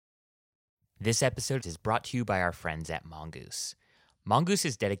This episode is brought to you by our friends at Mongoose. Mongoose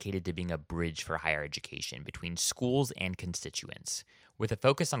is dedicated to being a bridge for higher education between schools and constituents. With a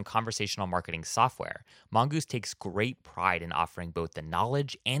focus on conversational marketing software, Mongoose takes great pride in offering both the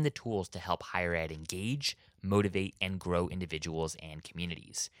knowledge and the tools to help higher ed engage, motivate, and grow individuals and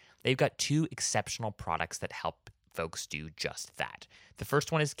communities. They've got two exceptional products that help folks do just that. The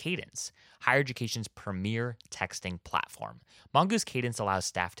first one is Cadence, higher education's premier texting platform. Mongoose Cadence allows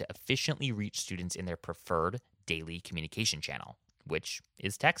staff to efficiently reach students in their preferred daily communication channel, which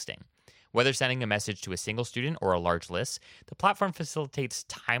is texting. Whether sending a message to a single student or a large list, the platform facilitates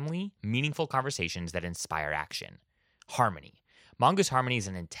timely, meaningful conversations that inspire action. Harmony. Mongoose Harmony is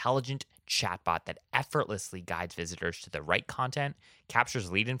an intelligent chatbot that effortlessly guides visitors to the right content,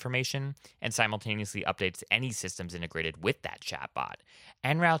 captures lead information, and simultaneously updates any systems integrated with that chatbot,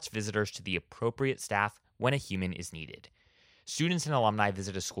 and routes visitors to the appropriate staff when a human is needed. Students and alumni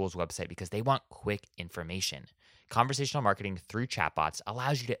visit a school's website because they want quick information. Conversational marketing through chatbots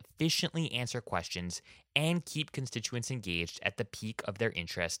allows you to efficiently answer questions and keep constituents engaged at the peak of their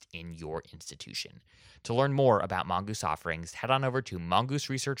interest in your institution. To learn more about Mongoose offerings, head on over to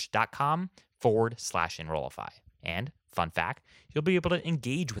mongooseresearch.com/Enrollify. And, fun fact, you'll be able to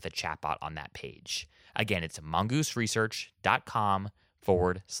engage with a chatbot on that page. Again, it's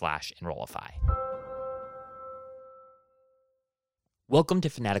mongooseresearch.com/Enrollify. Welcome to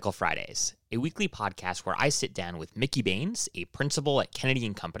Fanatical Fridays, a weekly podcast where I sit down with Mickey Baines, a principal at Kennedy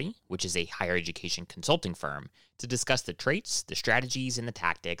 & Company, which is a higher education consulting firm, to discuss the traits, the strategies, and the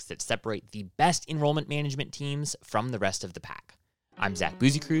tactics that separate the best enrollment management teams from the rest of the pack. I'm Zach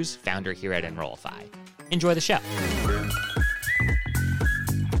Boozy-Cruz, founder here at Enrollify. Enjoy the show.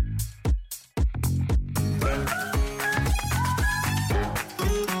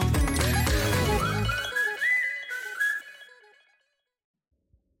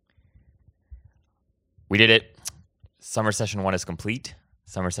 We did it. Summer session 1 is complete.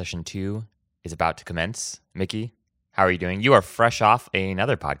 Summer session 2 is about to commence. Mickey, how are you doing? You are fresh off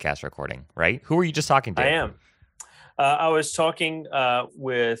another podcast recording, right? Who were you just talking to? I am. I was talking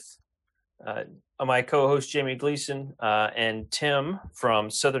with my co-host, Jamie Gleason, and Tim from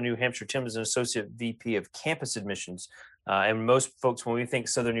Southern New Hampshire. Tim is an associate VP of campus admissions. And most folks, when we think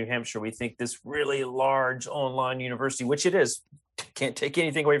Southern New Hampshire, we think this really large online university, which it is. Can't take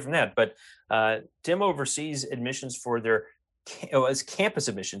anything away from that. But Tim oversees admissions for their campus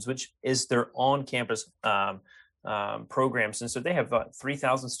admissions, which is their on-campus programs. And so they have about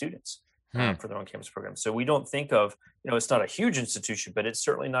 3,000 students for their on-campus program. So we don't think of, it's not a huge institution, but it's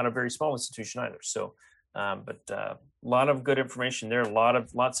certainly not a very small institution either. So, but a lot of good information there,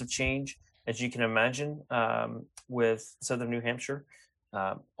 lots of change, as you can imagine, with Southern New Hampshire,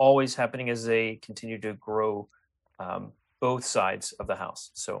 always happening as they continue to grow both sides of the house.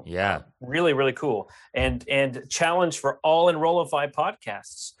 So yeah, really, really cool. And challenge for all Enrollify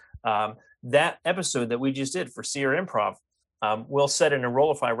podcasts. That episode that we just did for Seer Improv will set an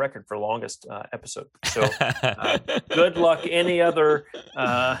Enrollify record for longest episode. So good luck any other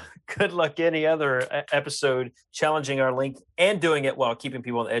episode challenging our length and doing it while keeping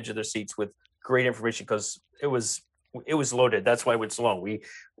people on the edge of their seats with great information, because it was loaded. That's why it's long. We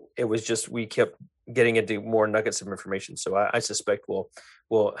kept getting into more nuggets of information. So I suspect we'll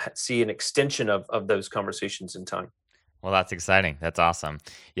see an extension of those conversations in time. Well, that's exciting. That's awesome.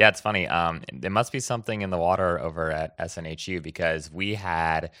 Yeah, it's funny. There must be something in the water over at SNHU, because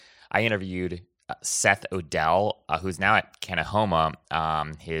I interviewed Seth Odell, who's now at Kanahoma,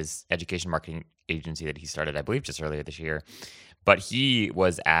 his education marketing agency that he started, I believe, just earlier this year. But he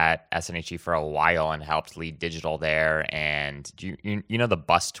was at SNHE for a while and helped lead digital there. And do you know the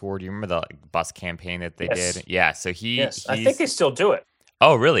bus tour? Do you remember the bus campaign that they did? Yeah. So I think they still do it.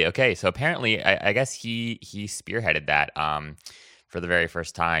 Oh, really? Okay. So apparently, I guess he spearheaded that for the very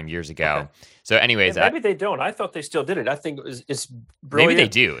first time years ago. Okay. So anyways, maybe they don't. I thought they still did it. I think it's brilliant. Maybe they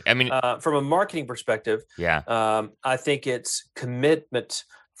do. I mean, from a marketing perspective, yeah. I think it's commitment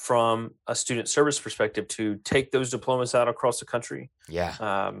from a student service perspective to take those diplomas out across the country.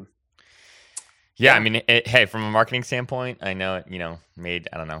 Yeah. Yeah. I mean, hey, from a marketing standpoint, I know it, made,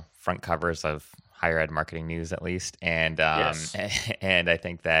 front covers of higher ed marketing news at least. And, yes. And I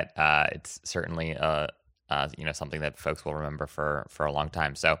think that it's certainly, something that folks will remember for a long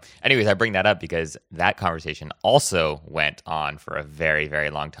time. So anyways, I bring that up because that conversation also went on for a very,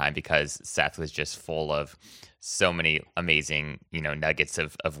 very long time, because Seth was just full of so many amazing, nuggets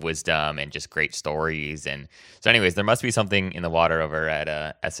of wisdom and just great stories. And so anyways, there must be something in the water over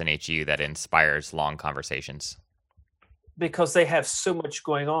at SNHU that inspires long conversations. Because they have so much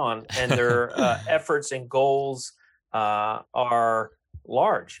going on, and their efforts and goals are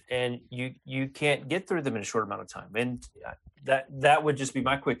large, and you can't get through them in a short amount of time. And that would just be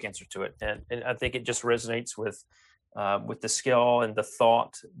my quick answer to it. And I think it just resonates with the skill and the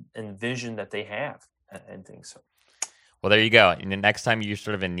thought and vision that they have and things. So. Well, there you go. And the next time you're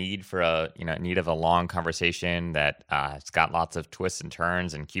sort of in need for need of a long conversation that it's got lots of twists and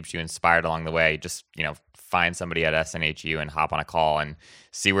turns and keeps you inspired along the way, just find somebody at SNHU and hop on a call and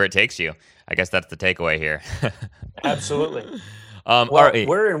see where it takes you. I guess that's the takeaway here. Absolutely. All right.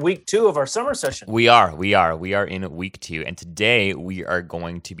 We're in week 2 of our summer session. We are in week 2, and today we are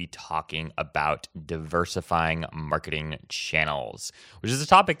going to be talking about diversifying marketing channels, which is a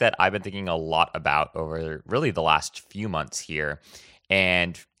topic that I've been thinking a lot about over really the last few months here,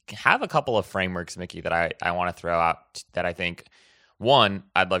 and have a couple of frameworks, Mickey, that I want to throw out that I think, one,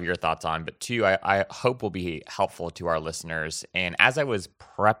 I'd love your thoughts on, but two, I hope will be helpful to our listeners. And as I was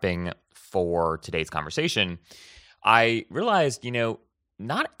prepping for today's conversation, I realized,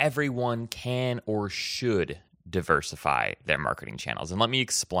 not everyone can or should diversify their marketing channels. And let me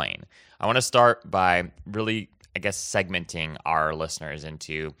explain. I want to start by really, segmenting our listeners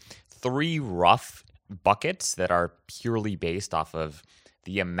into 3 rough buckets that are purely based off of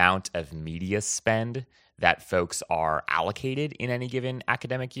the amount of media spend that folks are allocated in any given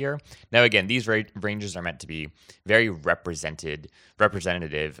academic year. Now, again, these ranges are meant to be very representative,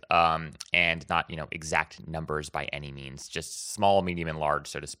 and not exact numbers by any means, just small, medium, and large,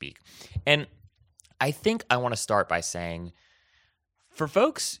 so to speak. And I think I want to start by saying, for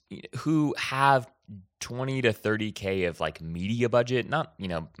folks who have 20 to 30K of media budget, not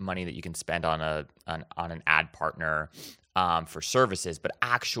money that you can spend on an ad partner for services, but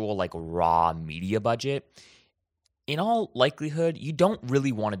actual raw media budget, in all likelihood, you don't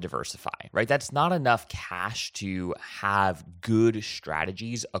really want to diversify, right? That's not enough cash to have good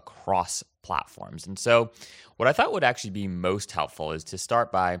strategies across platforms. And so what I thought would actually be most helpful is to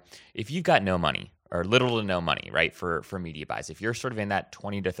start by, if you've got no money or little to no money, right, for media buys, if you're sort of in that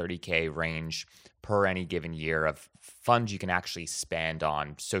 20 to 30K range per any given year of funds you can actually spend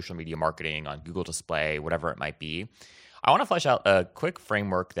on social media marketing, on Google Display, whatever it might be, I want to flesh out a quick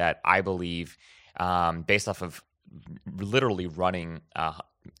framework that I believe, based off of literally running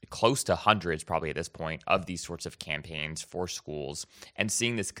close to hundreds probably at this point of these sorts of campaigns for schools, and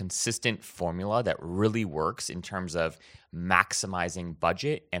seeing this consistent formula that really works in terms of maximizing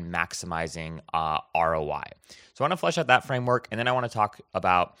budget and maximizing ROI. So I want to flesh out that framework, and then I want to talk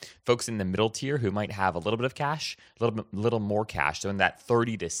about folks in the middle tier who might have a little bit of cash, a little more cash. So in that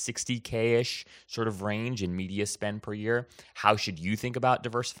 30 to 60K-ish sort of range in media spend per year, how should you think about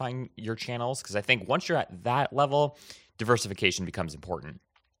diversifying your channels? Because I think once you're at that level, diversification becomes important.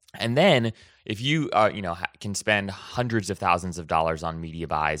 And then if you can spend hundreds of thousands of dollars on media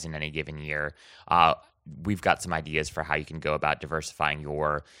buys in any given year, we've got some ideas for how you can go about diversifying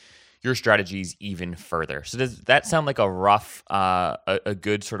your strategies even further. So does that sound like a rough, a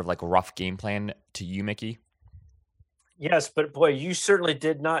good sort of rough game plan to you, Mickey? Yes, but boy, you certainly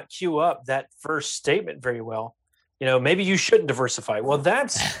did not cue up that first statement very well. Maybe you shouldn't diversify. Well,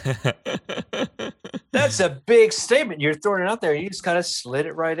 that's a big statement. You're throwing it out there. You just kind of slid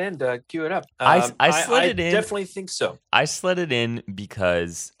it right in to cue it up. I slid it in. I definitely think so. I slid it in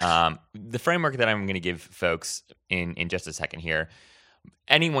because the framework that I'm going to give folks in just a second here,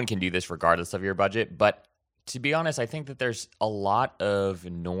 anyone can do this regardless of your budget. But to be honest, I think that there's a lot of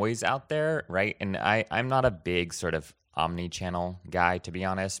noise out there, right? And I'm not a big sort of omni-channel guy, to be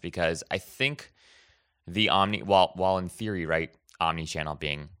honest, because I think while in theory, right, omni-channel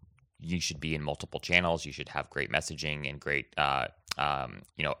being you should be in multiple channels, you should have great messaging and great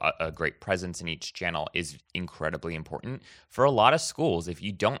a great presence in each channel is incredibly important. For a lot of schools, if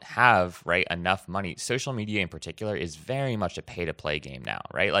you don't have enough money, social media in particular is very much a pay-to-play game now,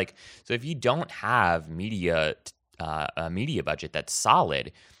 right? So if you don't have a media budget that's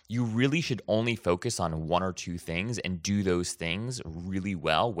solid, you really should only focus on 1 or 2 things and do those things really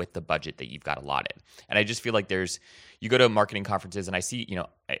well with the budget that you've got allotted. And I just feel like you go to marketing conferences and I see,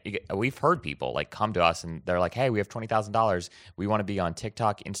 we've heard people come to us and they're like, hey, we have $20,000. We want to be on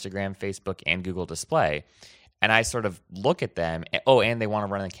TikTok, Instagram, Facebook, and Google Display. And I sort of look at them, and they want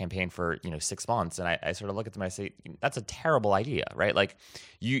to run a campaign for 6 months. And I sort of look at them and I say, that's a terrible idea, right?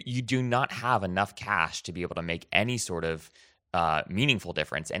 You do not have enough cash to be able to make any sort of meaningful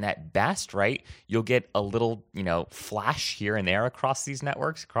difference. And at best, right, you'll get a little, flash here and there across these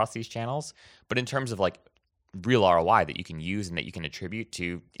networks, across these channels. But in terms of real ROI that you can use and that you can attribute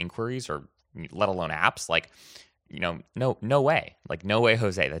to inquiries or let alone apps, no way. No way,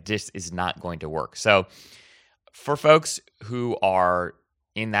 Jose. That just is not going to work. So for folks who are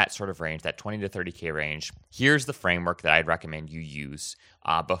in that sort of range, that 20 to 30K range, here's the framework that I'd recommend you use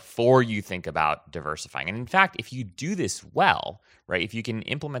before you think about diversifying. And in fact, if you do this well, right, if you can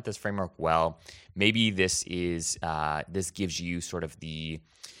implement this framework well, maybe this gives you sort of the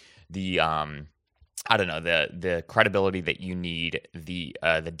I don't know, the credibility that you need, the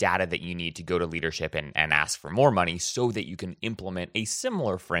data that you need to go to leadership and ask for more money so that you can implement a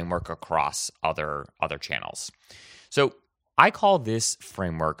similar framework across other channels. So I call this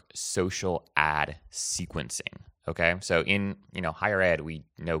framework social ad sequencing. Okay, so in higher ed, we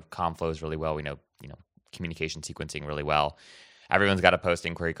know comm flows really well. We know communication sequencing really well. Everyone's got a post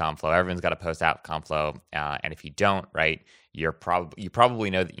inquiry comm flow. Everyone's got a post out comm flow. And if you don't, right, you probably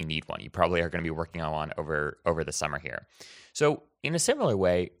know that you need one. You probably are going to be working on one over the summer here. So in a similar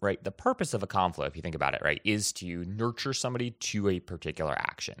way, right, the purpose of a comm flow, if you think about it, right, is to nurture somebody to a particular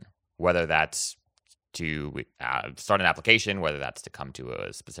action, whether that's to start an application, whether that's to come to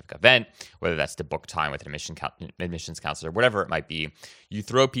a specific event, whether that's to book time with an admissions counselor, whatever it might be. You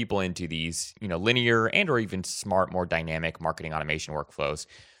throw people into these, linear and or even smart, more dynamic marketing automation workflows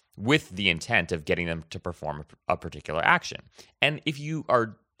with the intent of getting them to perform a particular action. And if your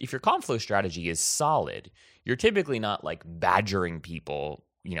comm flow strategy is solid, you're typically not like badgering people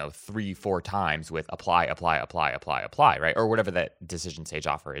 3-4 times with apply, right? Or whatever that decision stage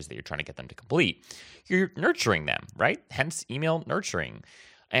offer is that you're trying to get them to complete. You're nurturing them, right? Hence email nurturing.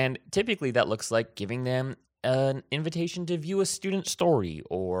 And typically that looks like giving them an invitation to view a student story,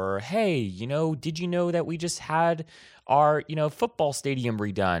 or, hey, did you know that we just had our, football stadium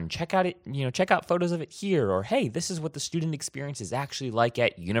redone? Check out photos of it here. Or, hey, this is what the student experience is actually like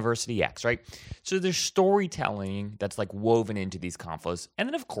at University X, right? So there's storytelling that's like woven into these conflows. And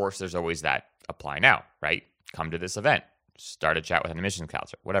then of course there's always that apply now, right? Come to this event, start a chat with an admissions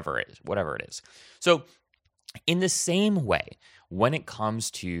counselor, whatever it is. So in the same way, when it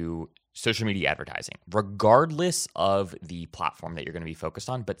comes to social media advertising, regardless of the platform that you're going to be focused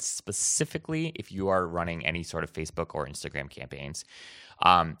on, but specifically if you are running any sort of Facebook or Instagram campaigns,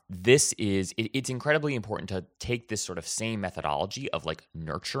 it's incredibly important to take this sort of same methodology of like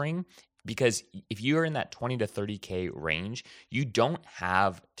nurturing, because if you are in that 20 to 30K range, you don't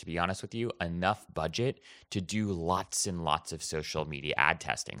have, to be honest with you, enough budget to do lots and lots of social media ad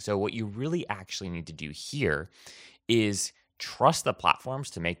testing. So what you really actually need to do here is trust the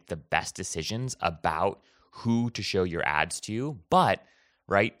platforms to make the best decisions about who to show your ads to, but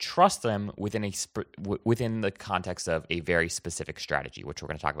trust them within the context of a very specific strategy, which we're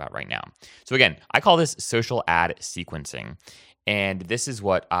going to talk about right now. So again, I call this social ad sequencing, and this is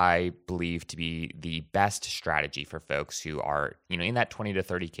what I believe to be the best strategy for folks who are in that 20 to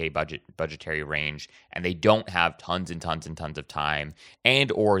 30K budgetary range, and they don't have tons and tons and tons of time,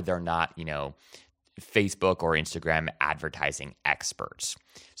 and or they're not Facebook or Instagram advertising experts.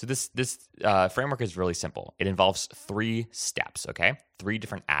 So this framework is really simple. It involves 3 steps, okay? 3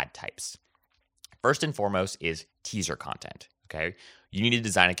 different ad types. First and foremost is teaser content, okay? You need to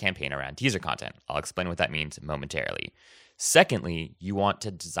design a campaign around teaser content. I'll explain what that means momentarily. Secondly, you want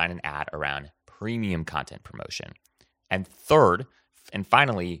to design an ad around premium content promotion. And third, and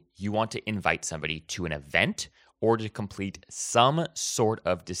finally, you want to invite somebody to an event or to complete some sort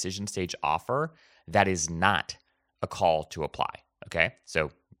of decision stage offer that is not a call to apply, okay? So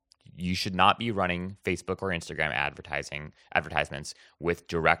you should not be running Facebook or Instagram advertisements with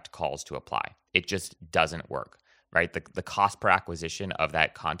direct calls to apply. It just doesn't work, right? The cost per acquisition of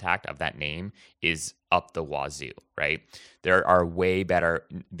that contact, of that name, is up the wazoo, right? There are way better,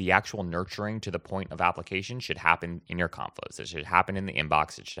 the actual nurturing to the point of application should happen in your conflows. It should happen in the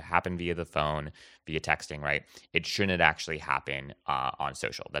inbox. It should happen via the phone, via texting, right? It shouldn't actually happen on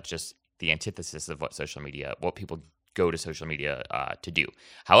social. That's just the antithesis of what people go to social media to do.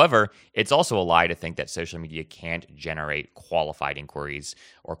 However, it's also a lie to think that social media can't generate qualified inquiries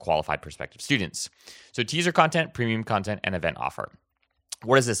or qualified prospective students. So teaser content, premium content, and event offer.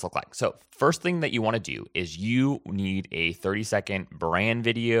 What does this look like? So first thing that you want to do is you need a 30-second brand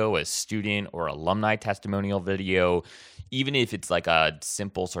video, a student or alumni testimonial video, even if it's like a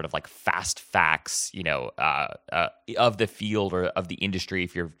simple sort of like fast facts, of the field or of the industry,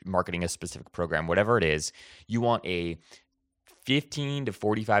 if you're marketing a specific program, whatever it is, you want a 15 to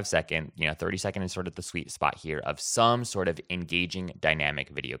 45 second, 30 second is sort of the sweet spot here of some sort of engaging dynamic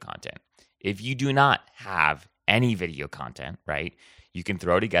video content. If you do not have any video content, right, you can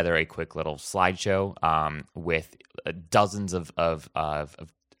throw together a quick little slideshow with dozens of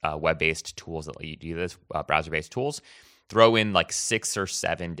web-based tools that let you do this, browser-based tools. Throw in like 6 or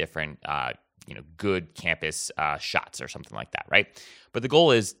 7 different, good campus shots or something like that, right? But the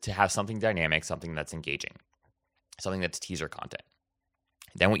goal is to have something dynamic, something that's engaging, something that's teaser content.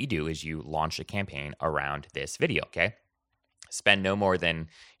 Then what you do is you launch a campaign around this video, okay? Spend no more than,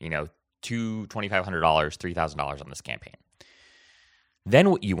 $2,500, $3,000 on this campaign. Then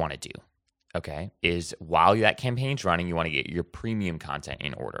what you want to do, okay, is while that campaign's running, you want to get your premium content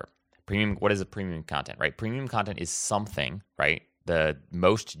in order. What is a premium content, right? Premium content is something, right? The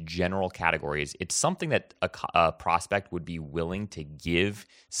most general category is it's something that a prospect would be willing to give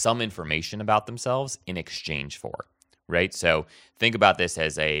some information about themselves in exchange for, right? So think about this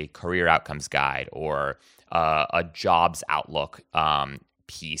as a career outcomes guide or a jobs outlook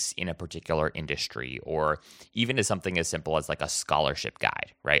piece in a particular industry, or even as something as simple as like a scholarship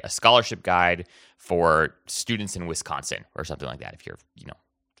guide, right? A scholarship guide for students in Wisconsin or something like that if you're,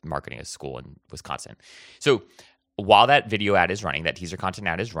 marketing a school in Wisconsin. So while that video ad is running, that teaser content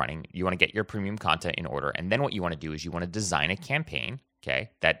ad is running, you want to get your premium content in order. And then what you want to do is you want to design a campaign, okay,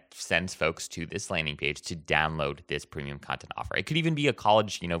 that sends folks to this landing page to download this premium content offer. It could even be a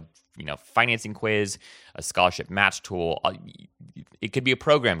college, financing quiz, a scholarship match tool. It could be a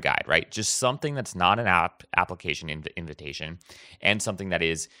program guide, right? Just something that's not an application invitation, and something that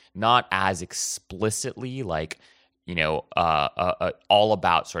is not as explicitly like, all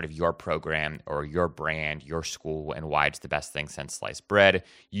about sort of your program or your brand, your school, and why it's the best thing since sliced bread.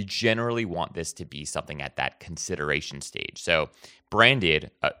 You generally want this to be something at that consideration stage. So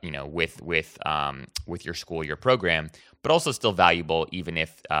branded, with your school, your program, but also still valuable even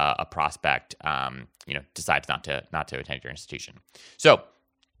if a prospect, decides not to attend your institution. So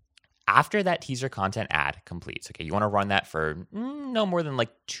after that teaser content ad completes, okay, you want to run that for no more than like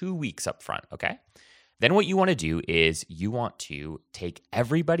 2 weeks up front, okay? Then what you want to do is you want to take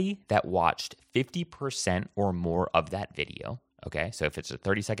everybody that watched 50% or more of that video, okay? So if it's a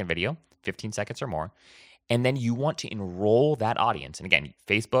 30-second video, 15 seconds or more, and then you want to enroll that audience. And again,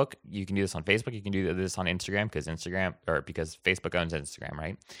 Facebook, you can do this on Facebook, you can do this on Instagram because Facebook owns Instagram,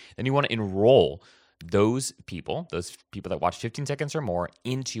 right? Then you want to enroll those people that watch 15 seconds or more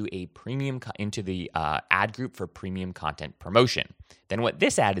into the ad group for premium content promotion. Then what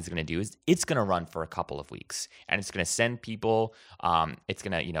this ad is going to do is it's going to run for a couple of weeks, and it's going to send people. It's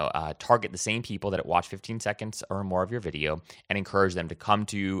going to target the same people that watch 15 seconds or more of your video and encourage them to come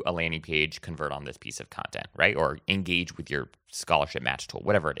to a landing page, convert on this piece of content, right, or engage with your scholarship match tool,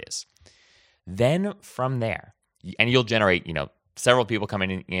 whatever it is. Then from there, and you'll generate several people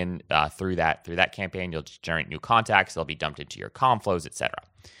coming in through that campaign. You'll generate new contacts. They'll be dumped into your comm flows, etc.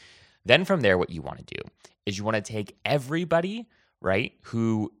 Then from there, what you want to do is you want to take everybody, right,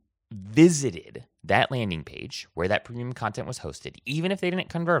 who visited that landing page where that premium content was hosted, even if they didn't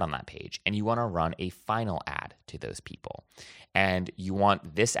convert on that page, and you want to run a final ad to those people. And you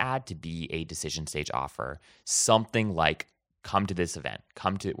want this ad to be a decision stage offer, something like, come to this event,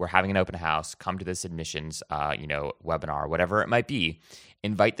 we're having an open house, come to this admissions, webinar, whatever it might be.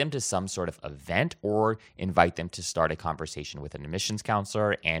 Invite them to some sort of event, or invite them to start a conversation with an admissions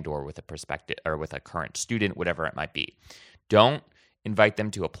counselor and or with a prospective or with a current student, whatever it might be. Don't invite them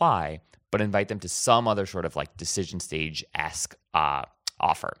to apply, but invite them to some other sort of like decision stage-esque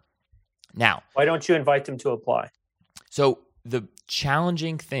offer. Now, why don't you invite them to apply? So the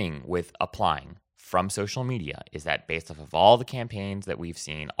challenging thing with applying from social media is that based off of all the campaigns that we've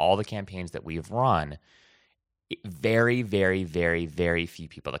seen, all the campaigns that we've run, very, very, very, very few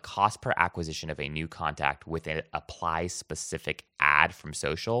people. The cost per acquisition of a new contact with an apply specific ad from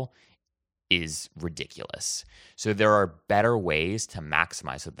social is ridiculous. So there are better ways to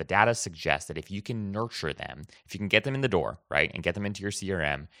maximize. So the data suggests that if you can nurture them, if you can get them in the door, right, and get them into your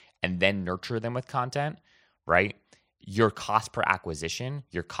CRM and then nurture them with content, right, your cost per acquisition,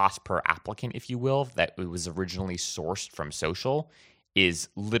 your cost per applicant, if you will, that it was originally sourced from social is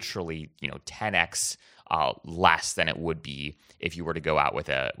literally, 10x less than it would be if you were to go out with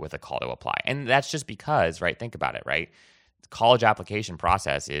a call to apply. And that's just because, right, think about it, right? The college application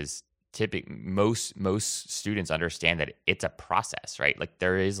process is most students understand that it's a process, right? Like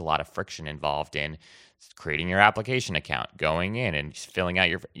there is a lot of friction involved in creating your application account, going in and filling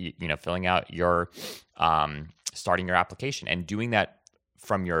out your starting your application, and doing that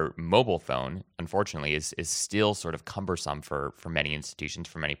from your mobile phone, unfortunately, is still sort of cumbersome for many institutions,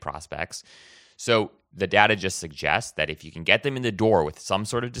 for many prospects. So the data just suggests that if you can get them in the door with some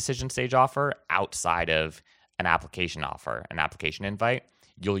sort of decision stage offer outside of an application offer, an application invite,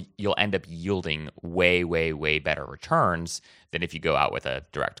 you'll end up yielding way, way, way better returns than if you go out with a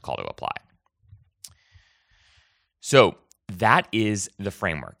direct call to apply. So that is the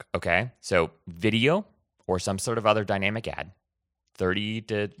framework, okay? So video or some sort of other dynamic ad, 30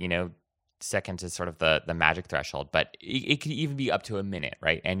 to, seconds is sort of the magic threshold, but it could even be up to a minute,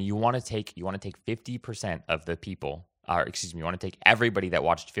 right? And you want to take 50% of the people or excuse me, you want to take everybody that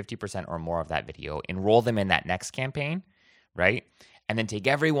watched 50% or more of that video, enroll them in that next campaign, right? And then take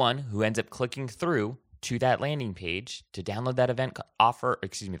everyone who ends up clicking through to that landing page to download that event offer,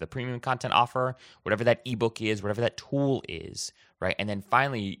 the premium content offer, whatever that ebook is, whatever that tool is, right? And then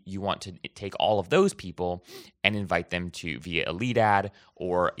finally, you want to take all of those people and invite them to via a lead ad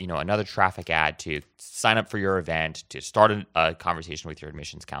or another traffic ad to sign up for your event, to start a conversation with your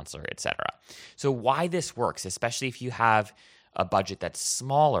admissions counselor, etc. So why this works, especially if you have a budget that's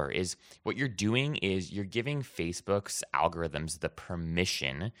smaller, is what you're doing is you're giving Facebook's algorithms the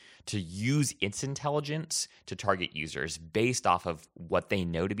permission to use its intelligence to target users based off of what they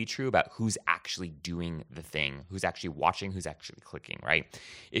know to be true about who's actually doing the thing, who's actually watching, who's actually clicking, right?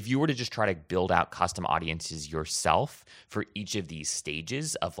 If you were to just try to build out custom audiences yourself for each of these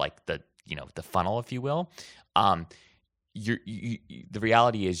stages of like the funnel, if you will, the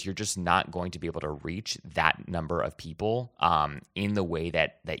reality is you're just not going to be able to reach that number of people in the way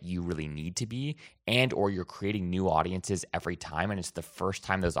that you really need to be, and or you're creating new audiences every time, and it's the first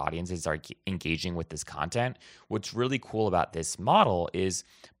time those audiences are engaging with this content. What's really cool about this model is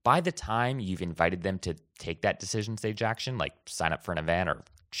by the time you've invited them to take that decision stage action, like sign up for an event or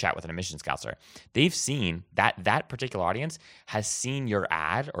chat with an admissions counselor, they've seen that particular audience has seen your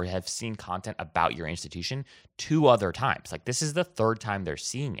ad or have seen content about your institution 2 other times. Like this is the 3rd time they're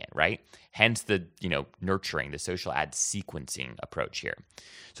seeing it, right? Hence the, nurturing, the social ad sequencing approach here.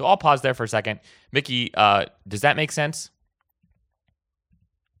 So I'll pause there for a second. Mickey, does that make sense?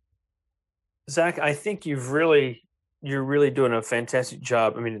 Zach, I think you're really doing a fantastic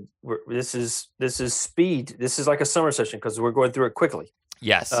job. I mean, this is speed. This is like a summer session because we're going through it quickly.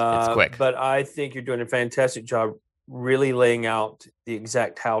 Yes, it's quick. But I think you're doing a fantastic job really laying out the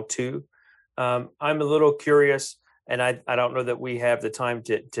exact how-to. I'm a little curious, and I don't know that we have the time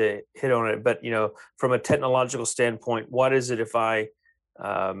to hit on it, but from a technological standpoint, what is it if I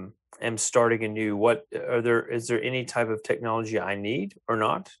am starting anew? Is there any type of technology I need or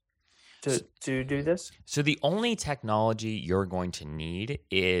not to do this? So the only technology you're going to need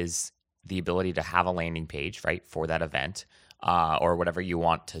is the ability to have a landing page, right, for that event. Or whatever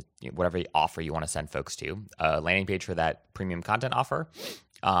offer you want to send folks to, a landing page for that premium content offer,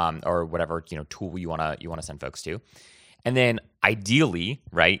 or whatever tool you want to send folks to, and then ideally,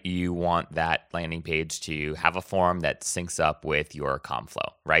 right, you want that landing page to have a form that syncs up with your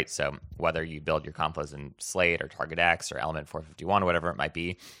ComFlow, right? So whether you build your ComFlows in Slate or TargetX or Element 451 or whatever it might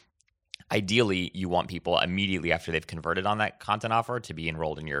be, ideally you want people immediately after they've converted on that content offer to be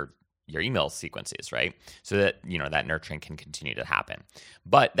enrolled in your email sequences, right? So that, that nurturing can continue to happen.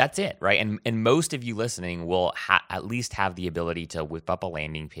 But that's it, right? And most of you listening will at least have the ability to whip up a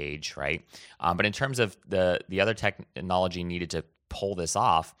landing page, right? But in terms of the other technology needed to pull this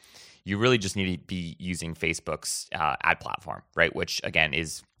off, you really just need to be using Facebook's ad platform, right? Which again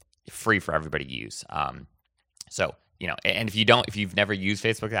is free for everybody to use. And if you've never used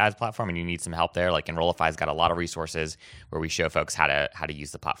Facebook ads platform and you need some help there, like Enrollify's got a lot of resources where we show folks how to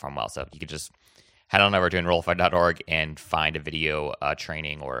use the platform well. So you could just head on over to enrollify.org and find a video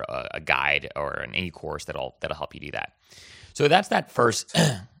training or a guide or an e-course that'll help you do that. So that's that first.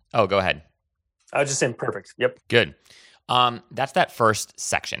 Oh, go ahead. I was just saying perfect. Yep. Good. That's that first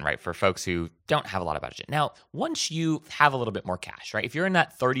section, right, for folks who don't have a lot of budget. Now, once you have a little bit more cash, right, if you're in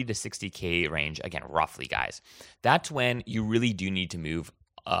that 30 to 60K range, again, roughly, guys, that's when you really do need to move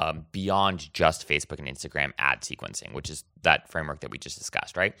beyond just Facebook and Instagram ad sequencing, which is that framework that we just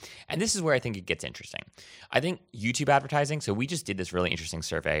discussed, right? And this is where I think it gets interesting. I think YouTube advertising, so we just did this really interesting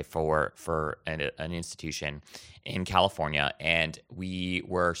survey for an institution in California, and we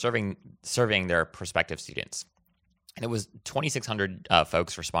were surveying their prospective students. And it was 2,600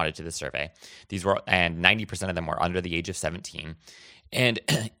 folks responded to the survey. And 90% of them were under the age of 17. And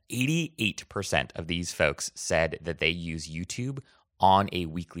 88% of these folks said that they use YouTube on a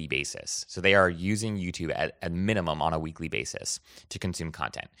weekly basis. So they are using YouTube at a minimum on a weekly basis to consume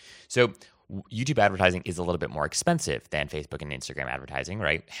content. So YouTube advertising is a little bit more expensive than Facebook and Instagram advertising,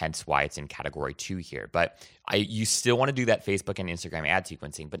 right? Hence why it's in category 2 here. But you still want to do that Facebook and Instagram ad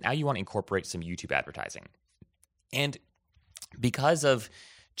sequencing, but now you want to incorporate some YouTube advertising. And because of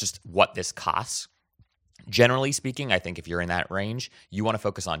just what this costs, generally speaking, I think if you're in that range, you want to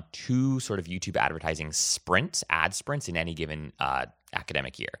focus on 2 sort of YouTube advertising ad sprints in any given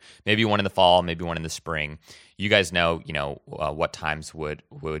academic year. Maybe one in the fall, maybe one in the spring. You guys know, what times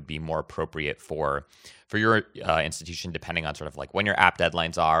would be more appropriate for your institution, depending on sort of like when your app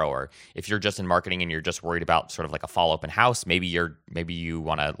deadlines are, or if you're just in marketing and you're just worried about sort of like a fall open house, maybe you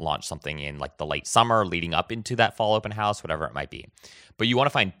want to launch something in like the late summer leading up into that fall open house, whatever it might be. But you want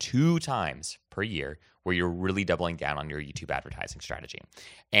to find 2 times per year where you're really doubling down on your YouTube advertising strategy.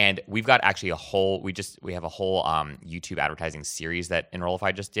 And we've got actually we have a whole YouTube advertising series that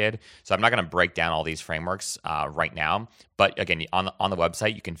Enrollify just did. So I'm not going to break down all these frameworks right now, but again, on the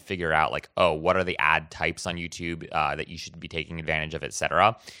website you can figure out like, oh, what are the ad types on YouTube that you should be taking advantage of,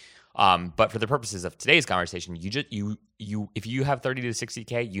 etc. But for the purposes of today's conversation, if you have 30 to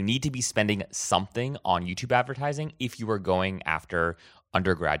 60K, you need to be spending something on YouTube advertising if you are going after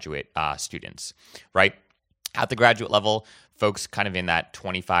undergraduate students, right? At the graduate level, folks kind of in that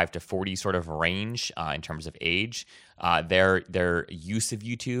 25 to 40 sort of range in terms of age, their use of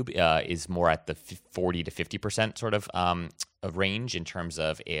YouTube is more at the 40 to 50% sort of range in terms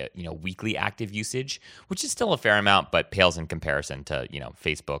of weekly active usage, which is still a fair amount, but pales in comparison to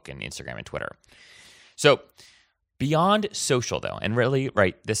Facebook and Instagram and Twitter. So beyond social, though, and really,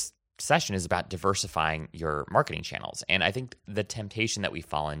 right, this session is about diversifying your marketing channels. And I think the temptation that we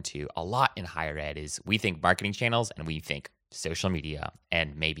fall into a lot in higher ed is we think marketing channels and we think social media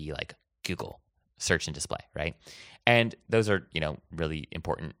and maybe like Google search and display, right? And those are, really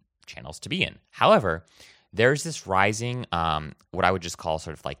important channels to be in. However, there's this rising, what I would just call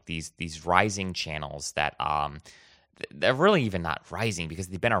sort of like these rising channels that they're really even not rising because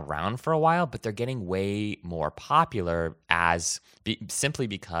they've been around for a while, but they're getting way more popular simply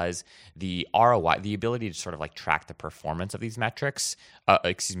because the ROI, the ability to sort of like track the performance of these metrics,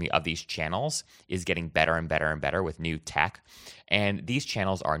 of these channels is getting better and better and better with new tech. And these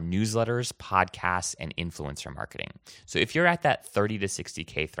channels are newsletters, podcasts, and influencer marketing. So if you're at that 30 to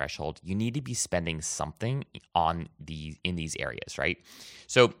 60K threshold, you need to be spending something in these areas, right?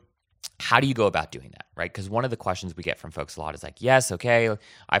 So how do you go about doing that, right? Because one of the questions we get from folks a lot is like, yes, okay,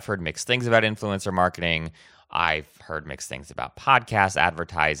 I've heard mixed things about influencer marketing. I've heard mixed things about podcast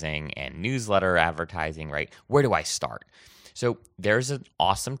advertising and newsletter advertising, right? Where do I start? So there's an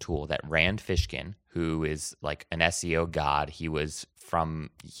awesome tool that Rand Fishkin, who is like an SEO god, he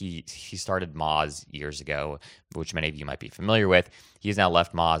started Moz years ago, which many of you might be familiar with. He's now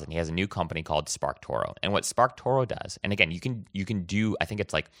left Moz and he has a new company called SparkToro. And what SparkToro does, and again, you can do, I think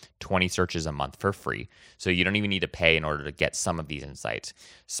it's like 20 searches a month for free. So you don't even need to pay in order to get some of these insights.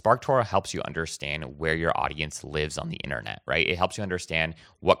 SparkToro helps you understand where your audience lives on the internet, right? It helps you understand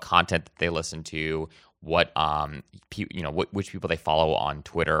what content they listen to, which people they follow on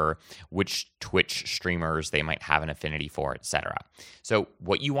Twitter, which Twitch streamers they might have an affinity for, etc. So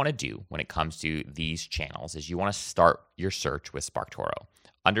what you want to do when it comes to these channels is you want to start your search with SparkToro.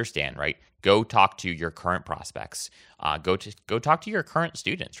 Understand, right? Go talk to your current prospects. Go talk to your current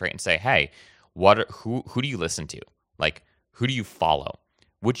students, right? And say, hey, who do you listen to? Like, who do you follow?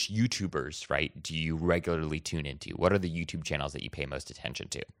 Which YouTubers, right, do you regularly tune into? What are the YouTube channels that you pay most attention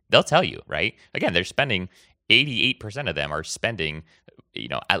to? They'll tell you, right? Again, they're spending 88% of them are spending,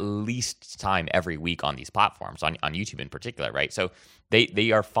 at least time every week on these platforms, on YouTube in particular, right? So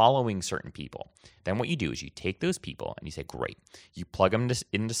they are following certain people. Then what you do is you take those people and you say, great. You plug them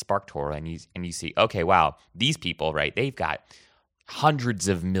into SparkToro and you see, okay, wow, these people, right, they've got hundreds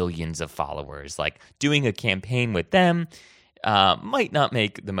of millions of followers. Like doing a campaign with them might not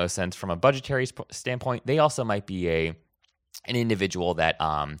make the most sense from a budgetary standpoint. They also might be an individual that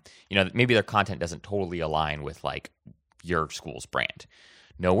maybe their content doesn't totally align with like your school's brand.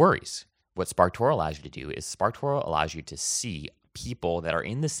 No worries. What SparkToro allows you to do is SparkToro allows you to see people that are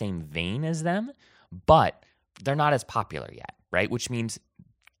in the same vein as them, but they're not as popular yet, right? Which means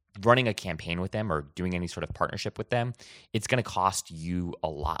running a campaign with them or doing any sort of partnership with them, it's going to cost you a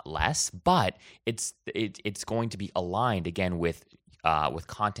lot less, but it's going to be aligned again with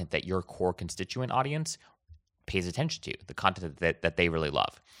content that your core constituent audience pays attention to, the content that they really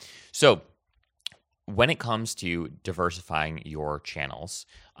love. So when it comes to diversifying your channels,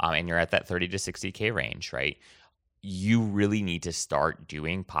 and you're at that 30 to 60K range, right? You really need to start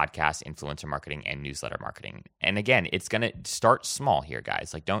doing podcast, influencer marketing, and newsletter marketing. And again, it's going to start small here,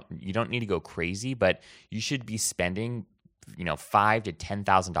 guys. Like you don't need to go crazy, but you should be spending, $5,000 to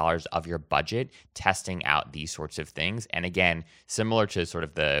 $10,000 of your budget testing out these sorts of things. And again, similar to sort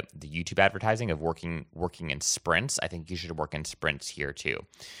of the YouTube advertising of working in sprints, I think you should work in sprints here too.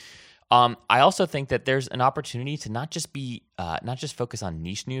 I also think that there's an opportunity to not just focus on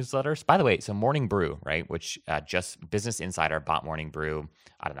niche newsletters. By the way, so Morning Brew, right, which just Business Insider bought Morning Brew,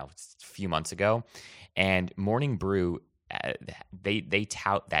 I don't know, a few months ago, and Morning Brew, they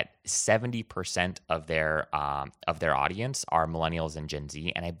tout that 70% of their audience are millennials and Gen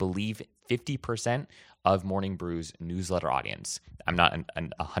Z, and I believe 50% of Morning Brew's newsletter audience. I'm not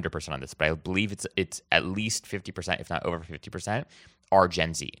 100% on this, but I believe it's at least 50%, if not over 50%, are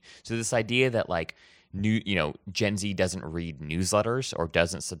Gen Z. So this idea that like Gen Z doesn't read newsletters or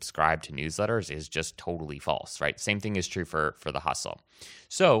doesn't subscribe to newsletters is just totally false, right? Same thing is true for the hustle.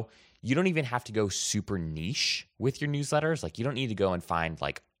 So you don't even have to go super niche with your newsletters. Like, you don't need to go and find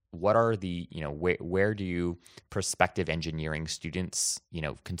like, what are the, where do you prospective engineering students,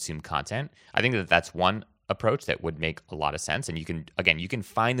 consume content? I think that that's one approach that would make a lot of sense. And you can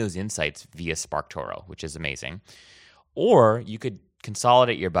find those insights via SparkToro, which is amazing. Or you could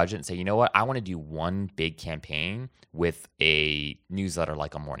consolidate your budget and say, you know what, I want to do one big campaign with a newsletter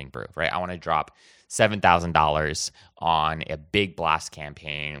like a Morning Brew, right? I want to drop $7,000 on a big blast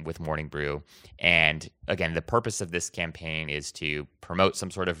campaign with Morning Brew. And again, the purpose of this campaign is to promote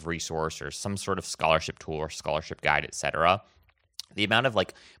some sort of resource or some sort of scholarship tool or scholarship guide, etc. The amount of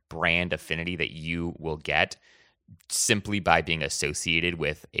like brand affinity that you will get simply by being associated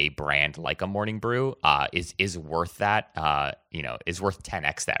with a brand like a Morning Brew is worth that. Is worth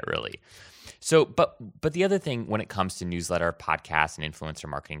 10x that, really. So, but the other thing when it comes to newsletter, podcasts, and influencer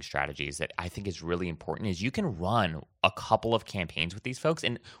marketing strategies that I think is really important is you can run a couple of campaigns with these folks.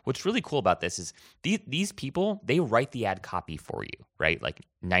 And what's really cool about this is these people, they write the ad copy for you, right? Like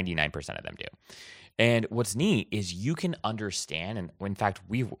 99% of them do. And what's neat is you can understand, and in fact,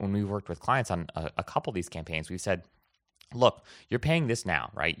 when we worked with clients on a couple of these campaigns, we've said, look, you're paying this now,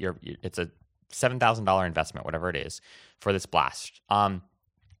 right? It's a $7,000 investment, whatever it is, for this blast.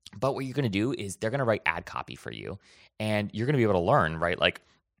 But what you're going to do is they're going to write ad copy for you, and you're going to be able to learn, right? Like,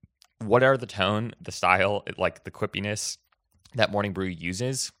 what are the tone, the style, like the quippiness that Morning Brew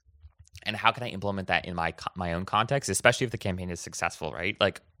uses, and how can I implement that in my own context, especially if the campaign is successful, right?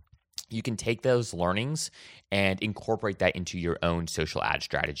 Like, you can take those learnings and incorporate that into your own social ad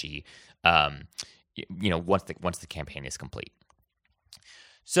strategy, once the campaign is complete.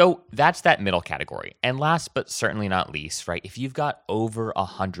 So that's that middle category. And last but certainly not least, right, if you've got over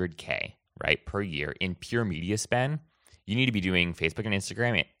 100K, right, per year in pure media spend, you need to be doing Facebook and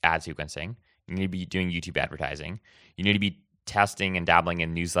Instagram ad sequencing. You need to be doing YouTube advertising. You need to be testing and dabbling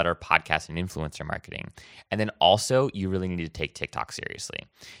in newsletter, podcast, and influencer marketing. And then also, you really need to take TikTok seriously.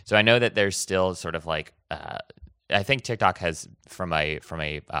 So I know that there's still sort of like, I think TikTok has, from a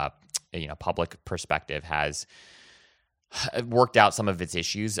public perspective, has worked out some of its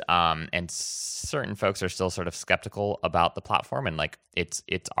issues, and certain folks are still sort of skeptical about the platform and like its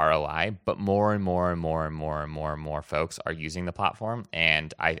ROI. But more and more folks are using the platform,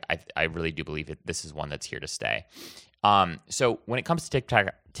 and I really do believe this is one that's here to stay. So when it comes to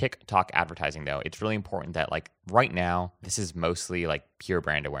TikTok advertising, though, it's really important that like right now, this is mostly like pure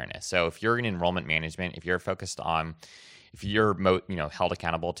brand awareness. So if you're in enrollment management, if you're held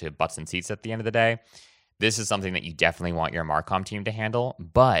accountable to butts and seats at the end of the day, this is something that you definitely want your Marcom team to handle.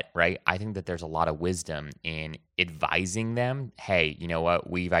 But, right, I think that there's a lot of wisdom in advising them, hey, you know what,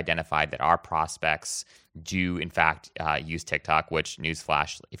 we've identified that our prospects do, in fact, use TikTok, which,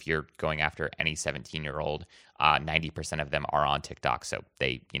 newsflash, if you're going after any 17-year-old, 90% of them are on TikTok. So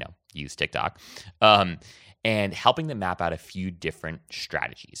they, use TikTok. And helping them map out a few different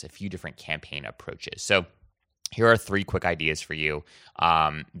strategies, a few different campaign approaches. So here are 3 quick ideas for you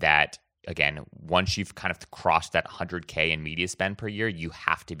that, again, once you've kind of crossed that 100K in media spend per year, you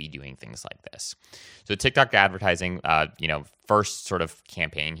have to be doing things like this. So TikTok advertising, first sort of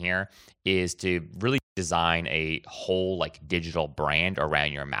campaign here is to really design a whole like digital brand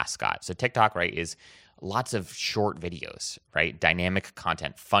around your mascot. So TikTok, right, is lots of short videos, right? Dynamic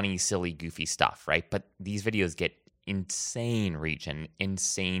content, funny, silly, goofy stuff, right? But these videos get insane reach and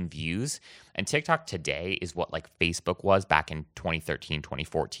insane views. And TikTok today is what like Facebook was back in 2013,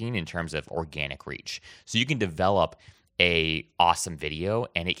 2014 in terms of organic reach. So you can develop a awesome video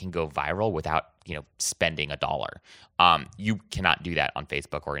and it can go viral without, spending $1. You cannot do that on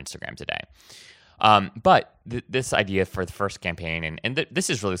Facebook or Instagram today. But this idea for the first campaign, and this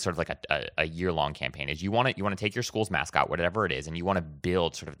is really sort of like a year-long campaign, is you want to take your school's mascot, whatever it is, and you want to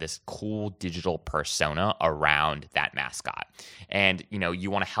build sort of this cool digital persona around that mascot. And, you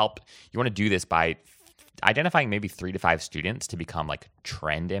want to do this by identifying maybe 3 to 5 students to become like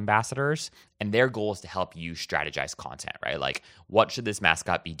trend ambassadors. And their goal is to help you strategize content, right? Like, what should this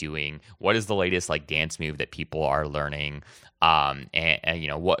mascot be doing? What is the latest like dance move that people are learning?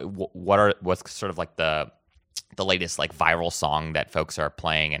 What's sort of like the latest like viral song that folks are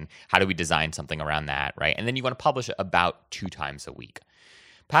playing, and how do we design something around that, right? And then you want to publish it about 2 times a week.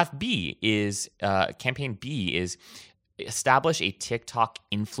 Campaign B is establish a TikTok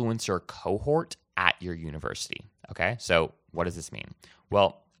influencer cohort at your university. Okay, so what does this mean?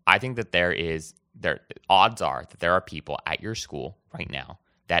 Well, I think that odds are that there are people at your school right now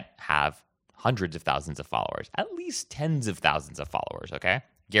that have hundreds of thousands of followers, at least tens of thousands of followers, okay?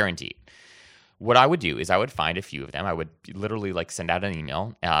 Guaranteed. what I would do is I would find a few of them. I would literally like send out an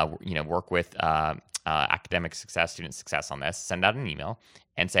email, work with academic success, student success on this, send out an email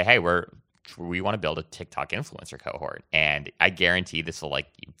and say, hey, we want to build a TikTok influencer cohort. And I guarantee this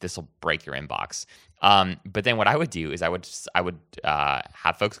will break your inbox. But then what I would do is I would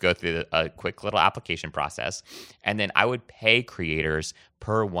have folks go through a quick little application process, and then I would pay creators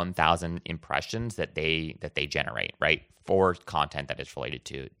per 1,000 impressions that they generate, right, for content that is related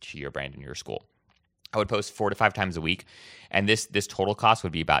to your brand and your school. I would post 4 to 5 times a week, and this total cost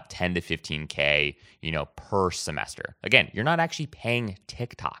would be about 10 to 15K, per semester. Again, you're not actually paying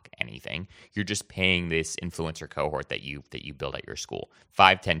TikTok anything. You're just paying this influencer cohort that you build at your school.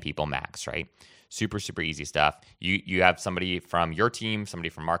 5-10 people max, right? Super, super easy stuff. You have somebody from your team, somebody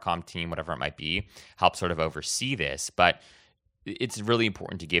from our comm team, whatever it might be, help sort of oversee this. But it's really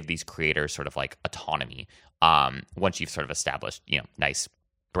important to give these creators sort of like autonomy once you've sort of established, nice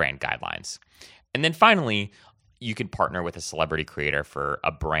brand guidelines. And then finally, you can partner with a celebrity creator for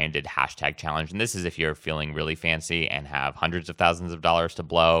a branded hashtag challenge. And this is if you're feeling really fancy and have hundreds of thousands of dollars to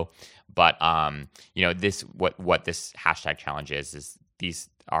blow. But what this hashtag challenge is these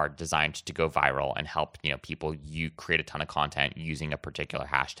are designed to go viral and help people create a ton of content using a particular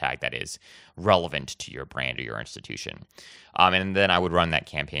hashtag that is relevant to your brand or your institution. And then I would run a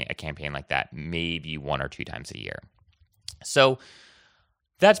campaign like that maybe 1 or 2 times a year. So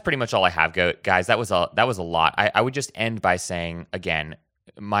that's pretty much all I have, guys. That was a lot. I would just end by saying, again,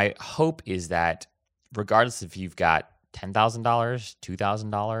 my hope is that regardless if you've got $10,000,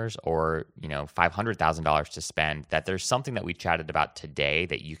 $2,000, or $500,000 to spend, that there's something that we chatted about today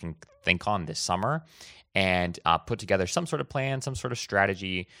that you can think on this summer and put together some sort of plan, some sort of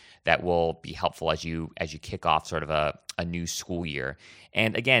strategy that will be helpful as you kick off sort of a new school year.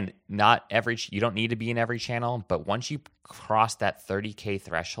 And again, you don't need to be in every channel, but once you cross that 30K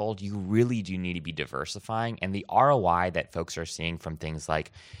threshold, you really do need to be diversifying. And the ROI that folks are seeing from things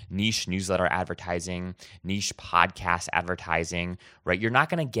like niche newsletter advertising, niche podcast advertising, right? You're not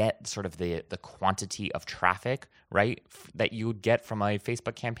going to get sort of the quantity of traffic, right, that you would get from a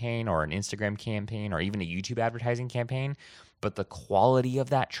Facebook campaign or an Instagram campaign or even a YouTube advertising campaign. But the quality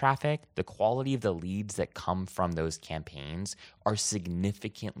of that traffic, the quality of the leads that come from those campaigns are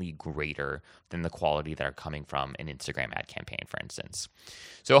significantly greater than the quality that are coming from an Instagram ad campaign, for instance.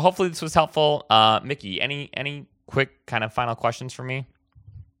 So hopefully this was helpful. Mickey, any quick kind of final questions for me?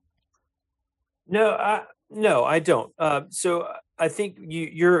 No, I don't. So I think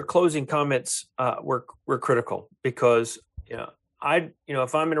your closing comments were critical because if I'm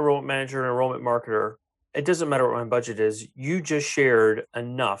an enrollment manager, an enrollment marketer, it doesn't matter what my budget is. You just shared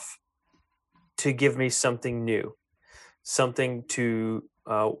enough to give me something new, something to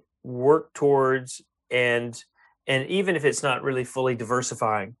work towards, and even if it's not really fully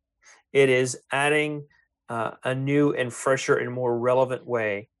diversifying, it is adding a new and fresher and more relevant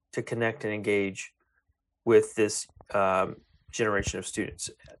way to connect and engage with this generation of students.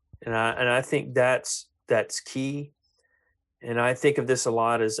 And I think that's key. And I think of this a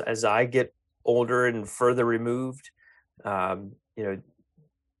lot as I get older and further removed.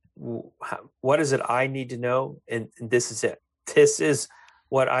 What is it I need to know? And this is it. This is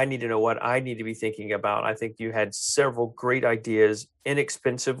what I need to know, what I need to be thinking about. I think you had several great ideas,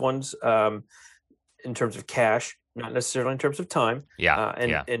 inexpensive ones in terms of cash, not necessarily in terms of time.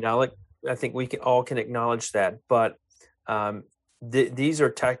 And Alec, I think we all can acknowledge that. But these are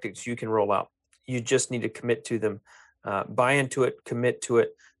tactics you can roll out. You just need to commit to them, buy into it, commit to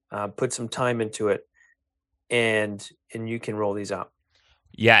it, put some time into it, and you can roll these out.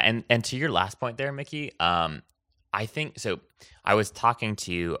 Yeah, and to your last point there, Mickey, I think so. I was talking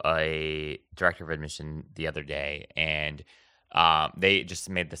to a director of admission the other day, and they just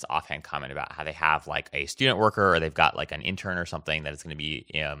made this offhand comment about how they have like a student worker or they've got like an intern or something that is going to be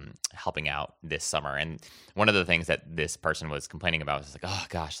helping out this summer. And one of the things that this person was complaining about was like, oh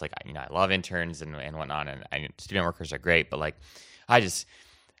gosh, like I love interns and whatnot, and student workers are great, but like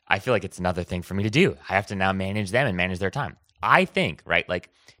I feel like it's another thing for me to do. I have to now manage them and manage their time. I think, right, like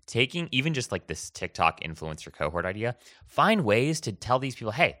taking even just like this TikTok influencer cohort idea, find ways to tell these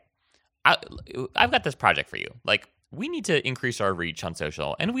people, hey, I've got this project for you. Like, we need to increase our reach on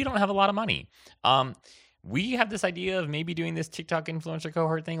social, and we don't have a lot of money. We have this idea of maybe doing this TikTok influencer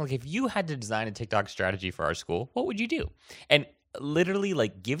cohort thing. Like, if you had to design a TikTok strategy for our school, what would you do? And literally,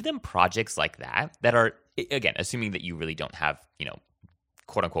 like, give them projects like that are, again, assuming that you really don't have,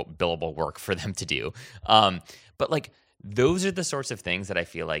 quote unquote, billable work for them to do. But like, those are the sorts of things that I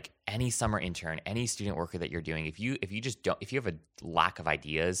feel like any summer intern, any student worker that you're doing, if you have a lack of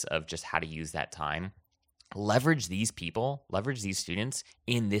ideas of just how to use that time, leverage these people, leverage these students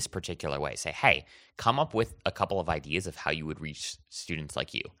in this particular way. Say, hey, come up with a couple of ideas of how you would reach students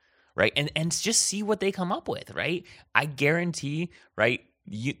like you, right? And just see what they come up with, right? I guarantee, right,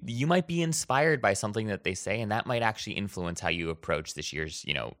 you might be inspired by something that they say, and that might actually influence how you approach this year's,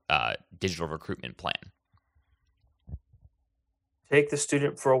 digital recruitment plan. Take the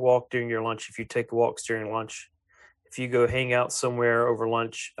student for a walk during your lunch. If you take walks during lunch, if you go hang out somewhere over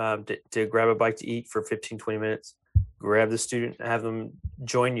lunch to grab a bite to eat for 15, 20 minutes, grab the student, have them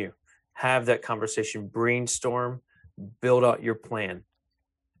join you, have that conversation, brainstorm, build out your plan.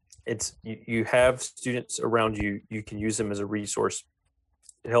 You have students around you. You can use them as a resource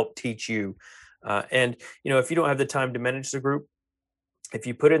to help teach you. And if you don't have the time to manage the group, if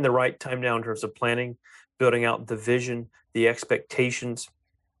you put in the right time now in terms of planning, building out the vision, the expectations,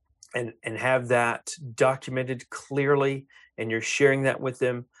 and have that documented clearly, and you're sharing that with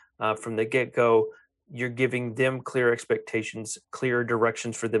them from the get-go, you're giving them clear expectations, clear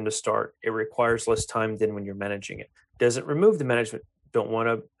directions for them to start. It requires less time than when you're managing it. Doesn't remove the management. Don't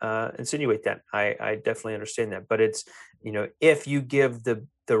want to insinuate that. I definitely understand that. But it's, if you give the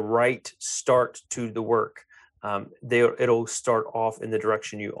right start to the work, it'll start off in the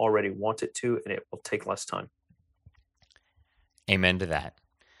direction you already want it to, and it will take less time. Amen to that.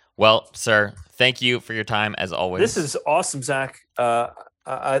 Well, sir, thank you for your time as always. This is awesome, Zach. I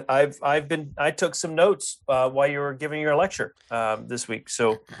took some notes while you were giving your lecture this week.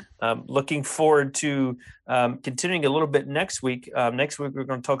 So looking forward to continuing a little bit next week. Next week, we're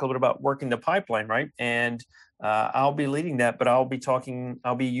going to talk a little bit about working the pipeline, right? And I'll be leading that, but I'll be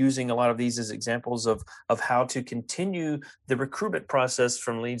using a lot of these as examples of how to continue the recruitment process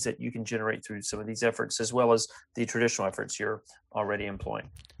from leads that you can generate through some of these efforts, as well as the traditional efforts you're already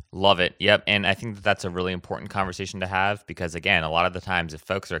employing. Love it. Yep. And I think that's a really important conversation to have because, again, a lot of the times if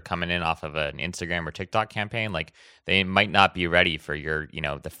folks are coming in off of an Instagram or TikTok campaign, like they might not be ready for your,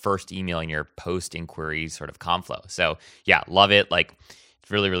 the first email in your post inquiry sort of conflow. So yeah, love it. Like it's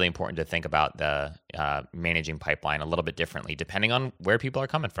really, really important to think about the managing pipeline a little bit differently depending on where people are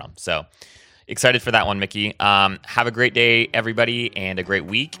coming from. So excited for that one, Mickey. Have a great day, everybody, and a great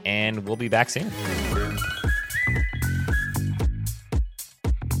week, and we'll be back soon.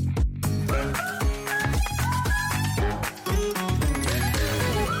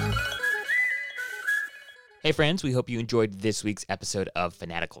 Hey friends, we hope you enjoyed this week's episode of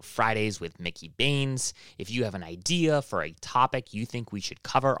Fanatical Fridays with Mickey Baines. If you have an idea for a topic you think we should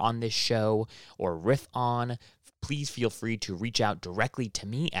cover on this show or riff on, please feel free to reach out directly to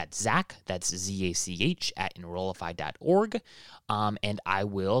me at Zach, that's Z-A-C-H, at Enrollify.org, and I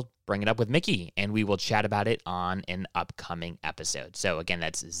will bring it up with Mickey, and we will chat about it on an upcoming episode. So again,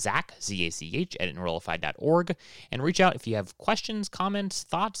 that's Zach, Z-A-C-H, at Enrollify.org, and reach out if you have questions, comments,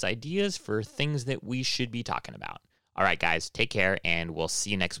 thoughts, ideas for things that we should be talking about. All right, guys, take care, and we'll see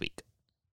you next week.